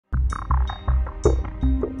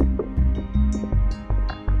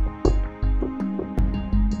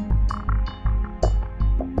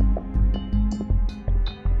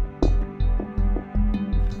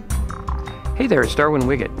there, it's Darwin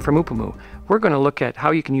Wiggett from oopoomoo. We're going to look at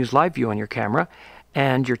how you can use live view on your camera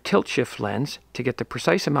and your tilt shift lens to get the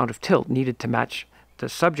precise amount of tilt needed to match the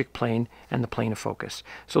subject plane and the plane of focus.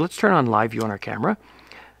 So let's turn on live view on our camera.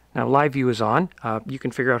 Now live view is on. You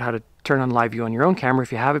can figure out how to turn on live view on your own camera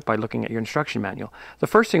if you have it by looking at your instruction manual. The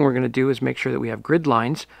first thing we're going to do is make sure that we have grid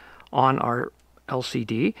lines on our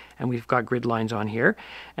LCD, and we've got grid lines on here,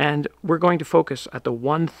 and we're going to focus at the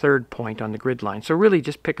 1/3 point on the grid line. So really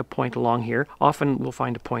just pick a point along here. Often we'll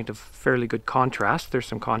find a point of fairly good contrast. There's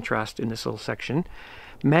some contrast in this little section.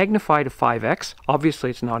 Magnify to 5x. Obviously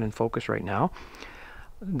it's not in focus right now.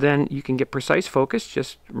 Then you can get precise focus.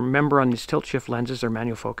 Just remember on these tilt shift lenses they're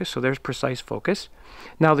manual focus, so there's precise focus.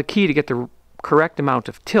 Now the key to get the correct amount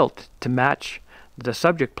of tilt to match the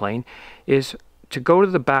subject plane is to go to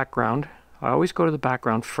the background. I always go to the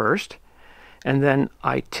background first, and then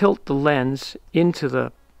I tilt the lens into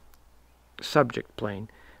the subject plane.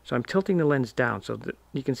 So I'm tilting the lens down so that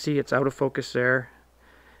you can see it's out of focus there,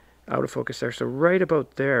 out of focus there. So right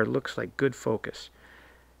about there looks like good focus.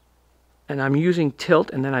 And I'm using tilt,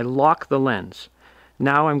 and then I lock the lens.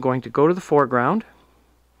 Now I'm going to go to the foreground,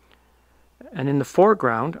 and in the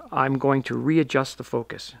foreground I'm going to readjust the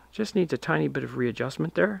focus. Just needs a tiny bit of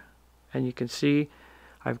readjustment there, and you can see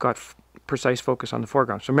I've got precise focus on the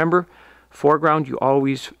foreground. So remember, foreground you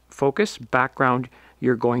always focus, background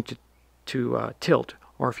you're going to tilt,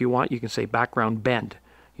 or if you want you can say background bend.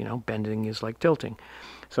 You know, bending is like tilting.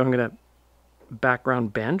 So I'm going to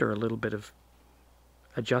background bend, or a little bit of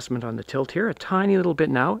adjustment on the tilt here, a tiny little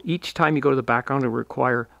bit now. Each time you go to the background it will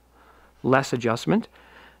require less adjustment.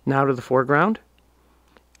 Now to the foreground,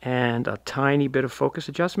 and a tiny bit of focus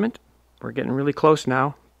adjustment. We're getting really close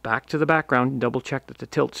now. Back to the background, double check that the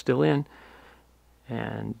tilt's still in,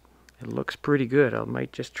 and it looks pretty good. I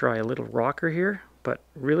might just try a little rocker here, but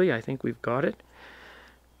really I think we've got it.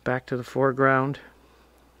 Back to the foreground,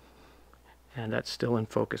 and that's still in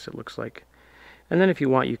focus, it looks like. And then if you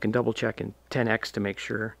want you can double check in 10x to make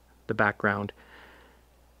sure the background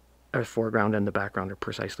or foreground and the background are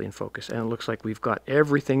precisely in focus, and it looks like we've got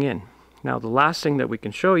everything in. Now the last thing that we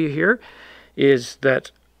can show you here is that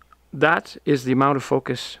is the amount of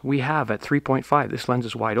focus we have at 3.5. This lens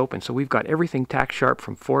is wide open, so we've got everything tack sharp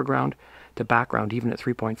from foreground to background, even at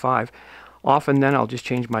 3.5. Often then I'll just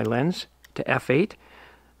change my lens to f8,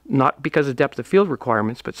 not because of depth of field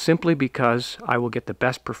requirements, but simply because I will get the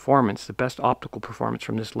best performance, the best optical performance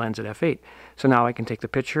from this lens at f8. So now I can take the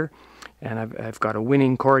picture, and I've got a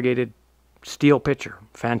winning corrugated steel picture.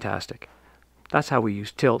 Fantastic. That's how we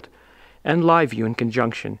use tilt and live view in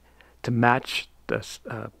conjunction to match the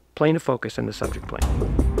plane of focus and the subject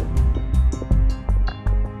plane.